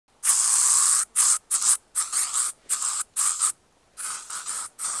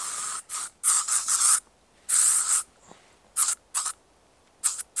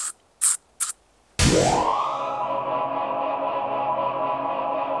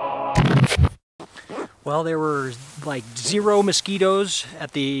Well, there were like 0 mosquitoes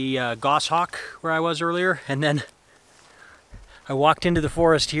at the Goshawk where I was earlier, and then I walked into the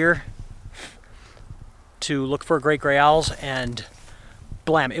forest here to look for great gray owls, and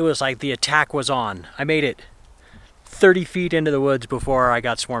blam, it was like the attack was on. I made it 30 feet into the woods before I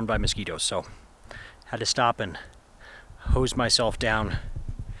got swarmed by mosquitoes, so had to stop and hose myself down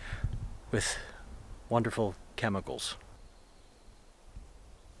with wonderful chemicals.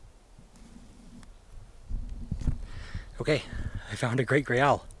 Okay, I found a great gray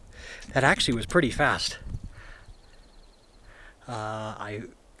owl. That actually was pretty fast. I'm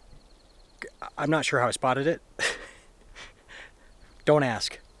not sure how I spotted it. Don't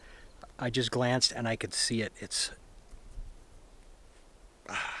ask. I just glanced and I could see it.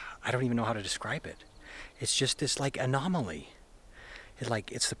 I don't even know how to describe it. It's just this like anomaly.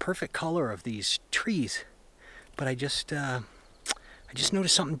 It's the perfect color of these trees, but I just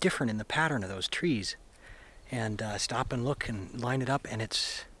noticed something different in the pattern of those trees, and stop and look and line it up, and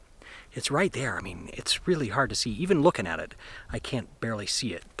it's right there. I mean, it's really hard to see. Even looking at it, I can't barely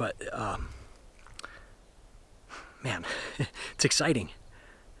see it, but man, it's exciting.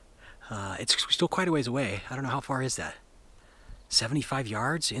 It's still quite a ways away. I don't know how far is that. 75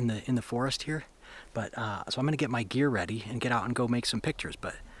 yards in the forest here. But so I'm gonna get my gear ready and get out and go make some pictures.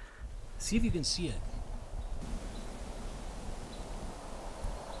 But see if you can see it.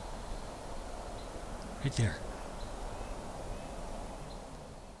 Right there.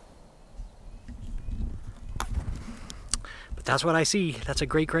 But that's what I see. That's a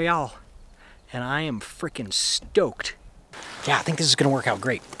great gray owl. And I am freaking stoked. Yeah, I think this is gonna work out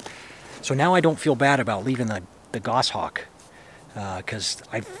great. So now I don't feel bad about leaving the Goshawk, because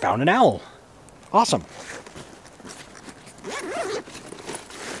I found an owl. Awesome.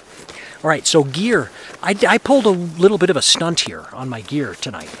 All right, so gear. I pulled a little bit of a stunt here on my gear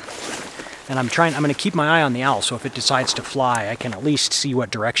tonight. And I'm going to keep my eye on the owl, so if it decides to fly, I can at least see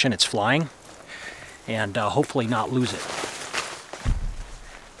what direction it's flying and hopefully not lose it.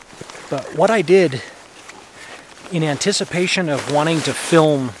 But what I did in anticipation of wanting to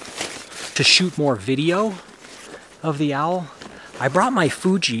shoot more video of the owl, I brought my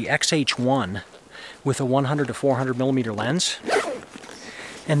Fuji X-H1 with a 100 to 400 millimeter lens.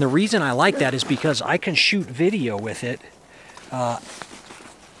 And the reason I like that is because I can shoot video with it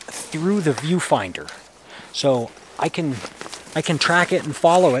through the viewfinder. So I can track it and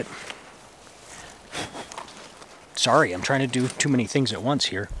follow it. Sorry, I'm trying to do too many things at once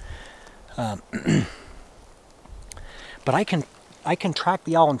here. But I can track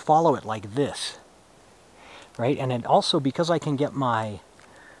the owl and follow it like this. Right? And then also, because I can get a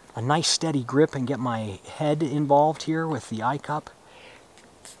nice steady grip and get my head involved here with the eye cup,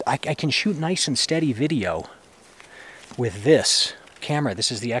 I can shoot nice and steady video with this camera.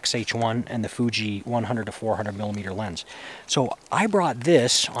 This is the X-H1 and the Fuji 100 to 400 millimeter lens. So I brought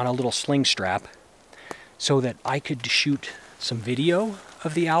this on a little sling strap so that I could shoot some video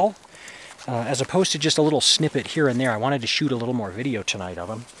of the owl, as opposed to just a little snippet here and there. I wanted to shoot a little more video tonight of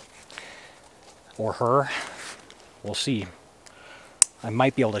him, or her. We'll see. I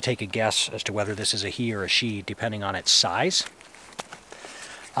might be able to take a guess as to whether this is a he or a she, depending on its size.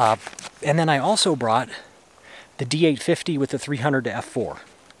 And then I also brought the D850 with the 300 to f4.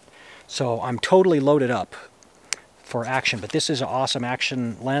 So I'm totally loaded up for action, but this is an awesome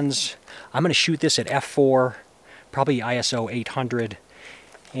action lens. I'm going to shoot this at f4, probably ISO 800,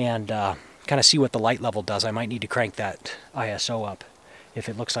 and kind of see what the light level does. I might need to crank that ISO up if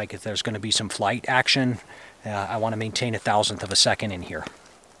it looks like there's going to be some flight action. I want to maintain 1,000th of a second in here.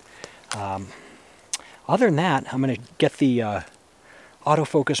 Other than that, I'm going to get the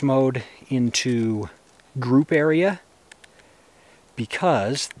autofocus mode into group area,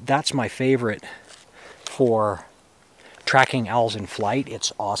 because that's my favorite for tracking owls in flight.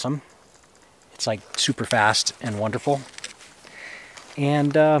 It's awesome. It's like super fast and wonderful.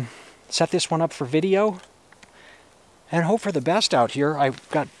 And set this one up for video and hope for the best out here. I've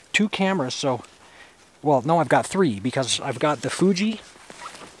got 2 cameras, so, well, no, I've got 3, because I've got the Fuji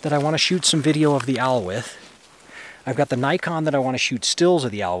that I want to shoot some video of the owl with. I've got the Nikon that I want to shoot stills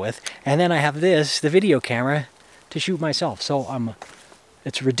of the owl with, and then I have this, the video camera, to shoot myself. So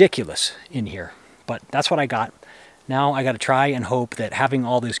it's ridiculous in here, but that's what I got. Now I got to try and hope that having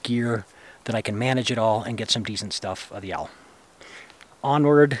all this gear, that I can manage it all and get some decent stuff of the owl.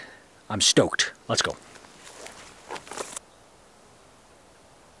 Onward, I'm stoked. Let's go.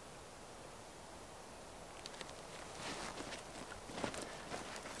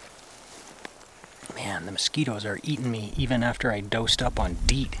 Man, the mosquitoes are eating me even after I dosed up on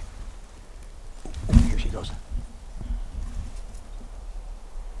DEET. Here she goes.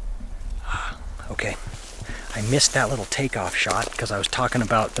 Okay. I missed that little takeoff shot because I was talking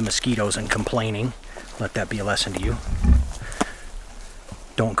about the mosquitoes and complaining. Let that be a lesson to you.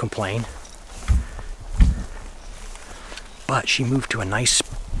 Don't complain. But she moved to a nice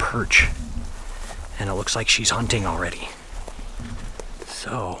perch, and it looks like she's hunting already.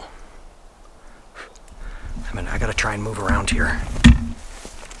 So, I gotta try and move around here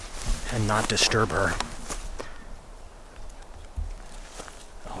and not disturb her.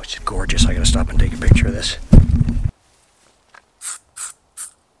 Oh, it's gorgeous. I gotta stop and take a picture of this.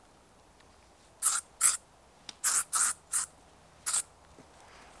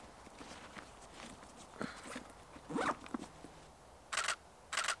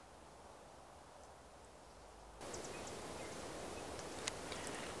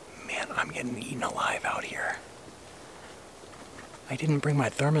 I'm getting eaten alive out here. I didn't bring my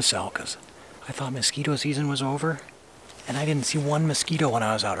thermocell because I thought mosquito season was over, and I didn't see one mosquito when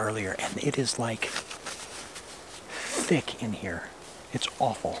I was out earlier, and it is like thick in here. It's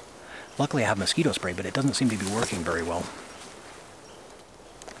awful. Luckily I have mosquito spray, but it doesn't seem to be working very well.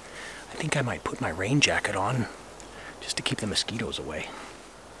 I think I might put my rain jacket on just to keep the mosquitoes away.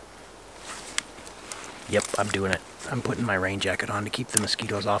 Yep, I'm doing it. I'm putting my rain jacket on to keep the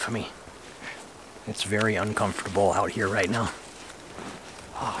mosquitoes off of me. It's very uncomfortable out here right now.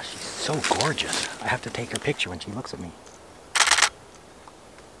 Oh, she's so gorgeous. I have to take her picture when she looks at me.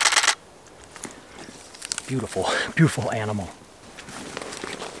 Beautiful, beautiful animal.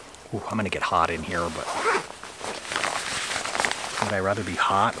 Ooh, I'm gonna get hot in here, but would I rather be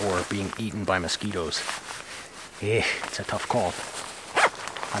hot or being eaten by mosquitoes? It's a tough call.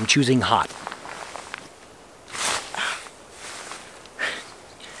 I'm choosing hot.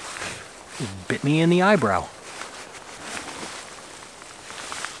 Bit me in the eyebrow.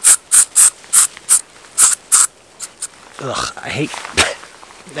 Ugh, I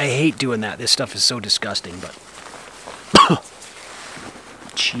hate doing that. This stuff is so disgusting, but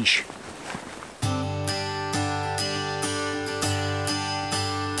sheesh.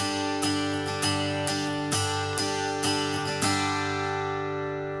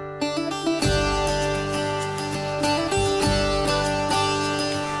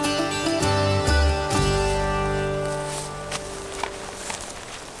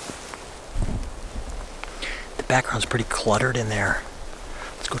 Background's pretty cluttered in there.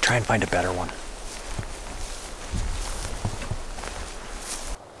 Let's go try and find a better one.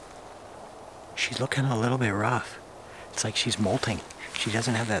 She's looking a little bit rough. It's like she's molting. She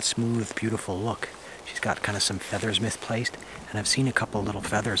doesn't have that smooth, beautiful look. She's got kind of some feathers misplaced, and I've seen a couple little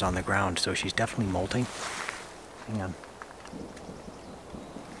feathers on the ground, so she's definitely molting. Hang on.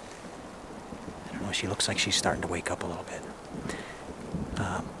 I don't know, she looks like she's starting to wake up a little bit.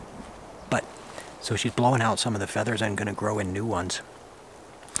 So she's blowing out some of the feathers and going to grow in new ones.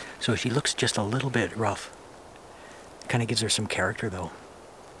 So she looks just a little bit rough. Kind of gives her some character though.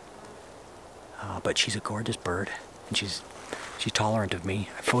 But she's a gorgeous bird, and she's tolerant of me.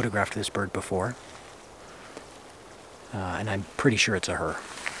 I photographed this bird before, and I'm pretty sure it's a her.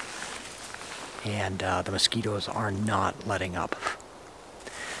 And the mosquitoes are not letting up.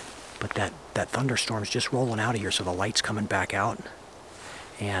 But that thunderstorm's just rolling out of here, so the light's coming back out.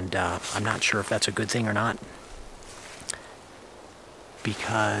 And I'm not sure if that's a good thing or not,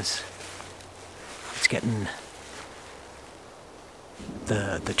 because it's getting,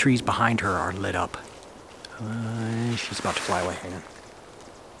 the trees behind her are lit up. She's about to fly away. Hang on.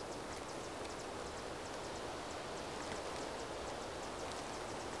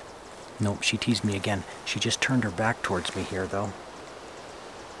 Nope, she teased me again. She just turned her back towards me here though.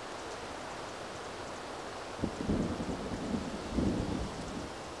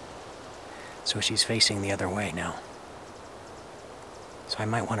 So she's facing the other way now. So I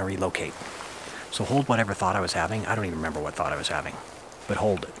might want to relocate. So hold whatever thought I was having. I don't even remember what thought I was having. But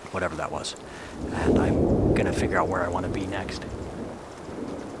hold it, whatever that was. And I'm going to figure out where I want to be next.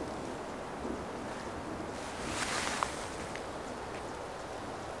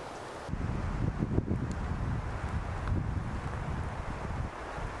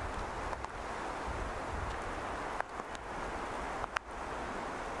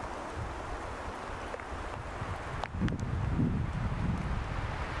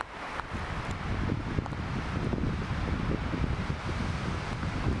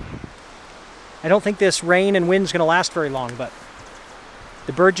 I don't think this rain and wind's going to last very long, but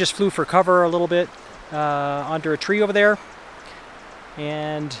the bird just flew for cover a little bit under a tree over there,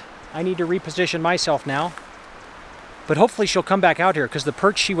 and I need to reposition myself now. But hopefully she'll come back out here, because the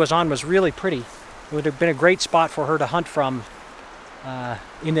perch she was on was really pretty. It would have been a great spot for her to hunt from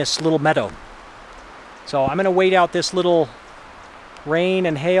in this little meadow. So I'm going to wait out this little rain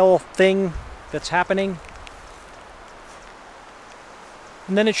and hail thing that's happening,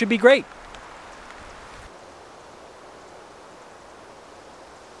 and then it should be great.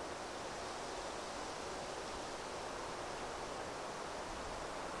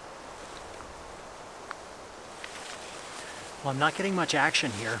 Well, I'm not getting much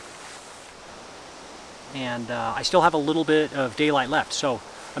action here, and I still have a little bit of daylight left, so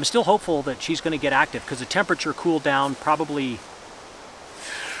I'm still hopeful that she's going to get active because the temperature cooled down probably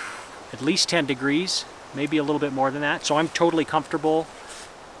at least 10 degrees, maybe a little bit more than that, so I'm totally comfortable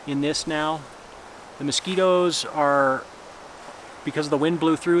in this now. The mosquitoes are, because the wind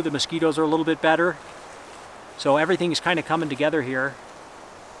blew through, the mosquitoes are a little bit better, so everything is kind of coming together here,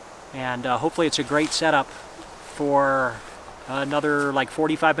 and hopefully it's a great setup for another like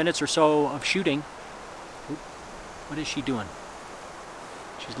 45 minutes or so of shooting. Oop, what is she doing?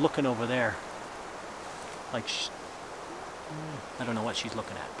 She's looking over there. Like, I don't know what she's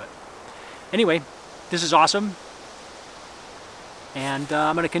looking at, but anyway, this is awesome. And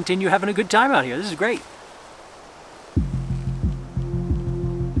I'm going to continue having a good time out here. This is great.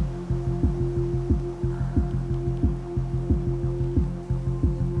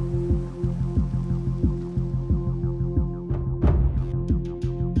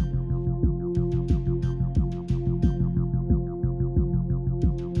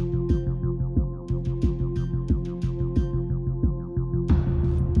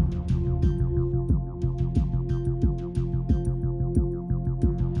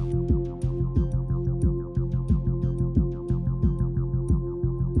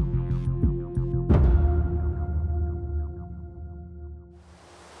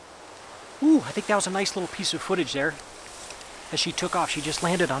 Ooh, I think that was a nice little piece of footage there. As she took off, she just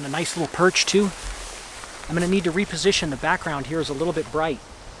landed on a nice little perch too. I'm going to need to reposition. The background here is a little bit bright,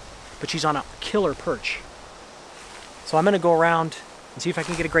 but she's on a killer perch. So I'm going to go around and see if I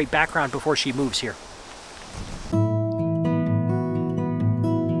can get a great background before she moves here.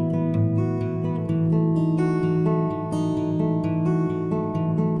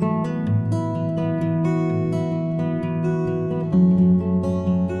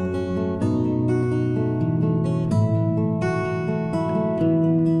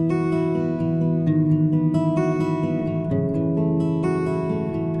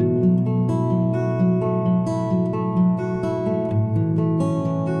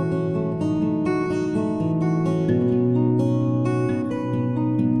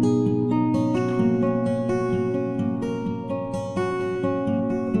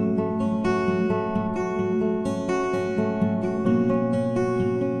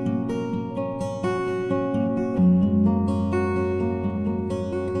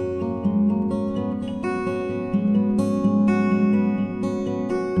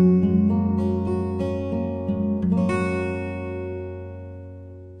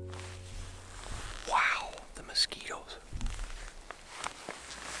 Mosquitoes.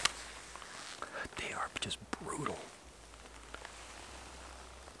 They are just brutal.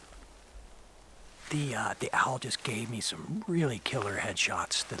 The owl just gave me some really killer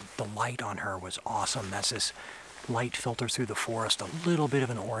headshots. The light on her was awesome. That's this light filter through the forest. A little bit of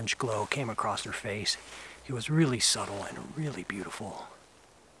an orange glow came across her face. It was really subtle and really beautiful.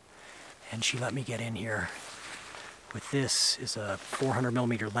 And she let me get in here. With this is a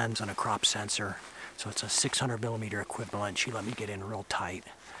 400mm lens on a crop sensor. So it's a 600mm equivalent. She let me get in real tight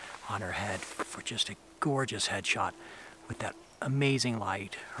on her head for just a gorgeous headshot with that amazing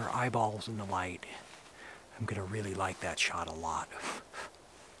light, her eyeballs in the light. I'm gonna really like that shot a lot.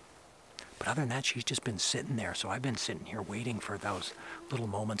 But other than that, she's just been sitting there. So I've been sitting here waiting for those little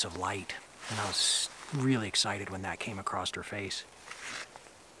moments of light. And I was really excited when that came across her face.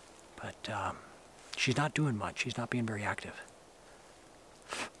 But she's not doing much. She's not being very active.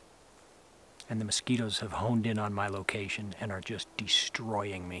 And the mosquitoes have honed in on my location and are just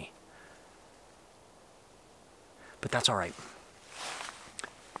destroying me. But that's all right.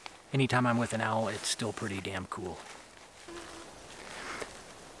 Anytime I'm with an owl, it's still pretty damn cool.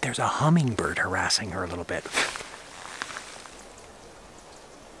 There's a hummingbird harassing her a little bit.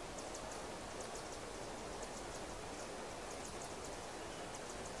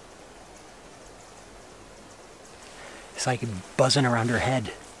 It's like buzzing around her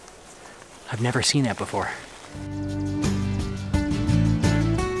head. I've never seen that before.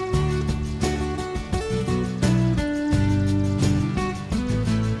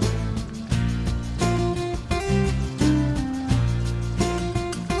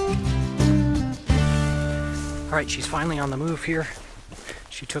 All right, she's finally on the move here.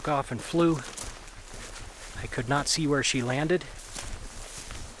 She took off and flew. I could not see where she landed,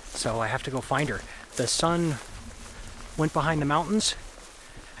 so I have to go find her. The sun went behind the mountains,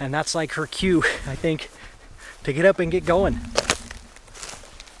 and that's like her cue, I think, to get up and get going.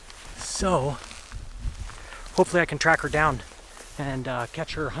 So, hopefully I can track her down and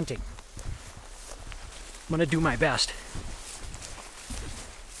catch her hunting. I'm gonna do my best.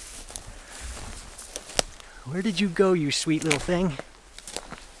 Where did you go, you sweet little thing?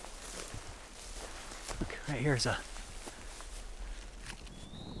 Look, right here's a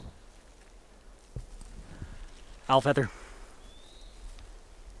owl feather.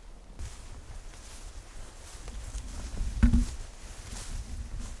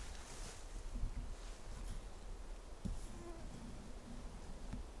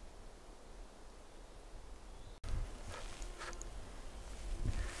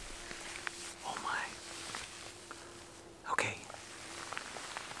 Oh my. Okay.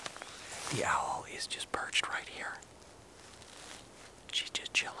 The owl is just perched right here. She's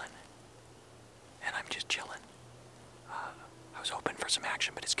just chilling. And I'm just chilling. I was hoping for some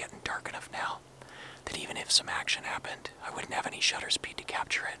action, but it's getting dark enough now that even if some action happened, I wouldn't have any shutter speed to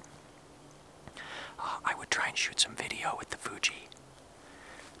capture it. I would try and shoot some video with the Fuji,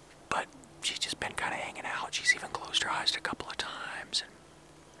 but she's just been kind of hanging out. She's even closed her eyes a couple of times and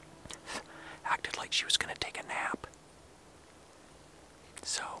acted like she was going to take a nap.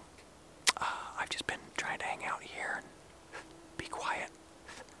 So, I've just been trying to hang out here and be quiet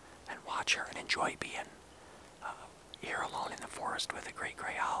and watch her and enjoy being here alone in the forest with a great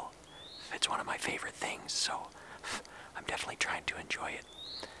gray owl. It's one of my favorite things, so I'm definitely trying to enjoy it.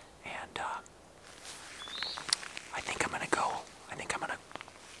 And I think I'm gonna go. I think I'm gonna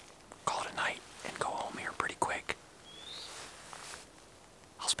call it a night and go home here pretty quick.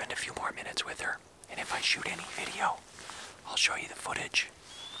 I'll spend a few more minutes with her, and if I shoot any video, I'll show you the footage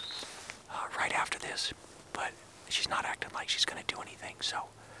right after this. But she's not acting like she's gonna do anything, so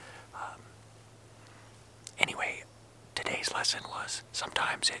anyway, today's lesson was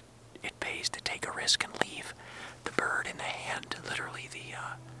sometimes it pays to take a risk and leave the bird in the hand, literally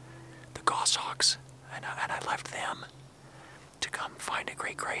the goshawks, and I left them to come find a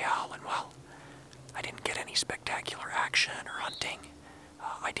great gray owl. And while I didn't get any spectacular action or hunting,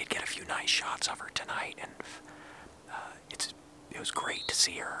 I did get a few nice shots of her tonight, and it was great to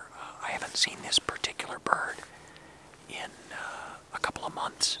see her. I haven't seen this particular bird in a couple of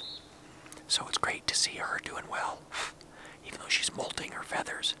months, so it's great to see her doing well, even though she's molting her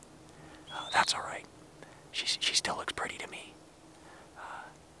feathers. That's all right. She still looks pretty to me.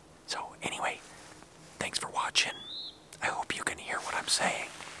 So anyway, thanks for watching. I hope you can hear what I'm saying.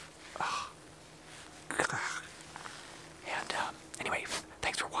 And anyway,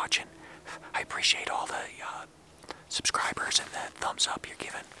 thanks for watching. I appreciate all the subscribers and the thumbs up you're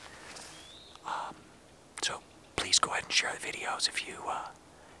giving. So please go ahead and share the videos if you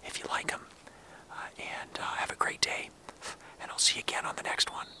like them. And have a great day. And I'll see you again on the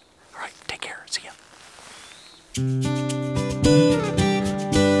next one. All right, take care. See ya.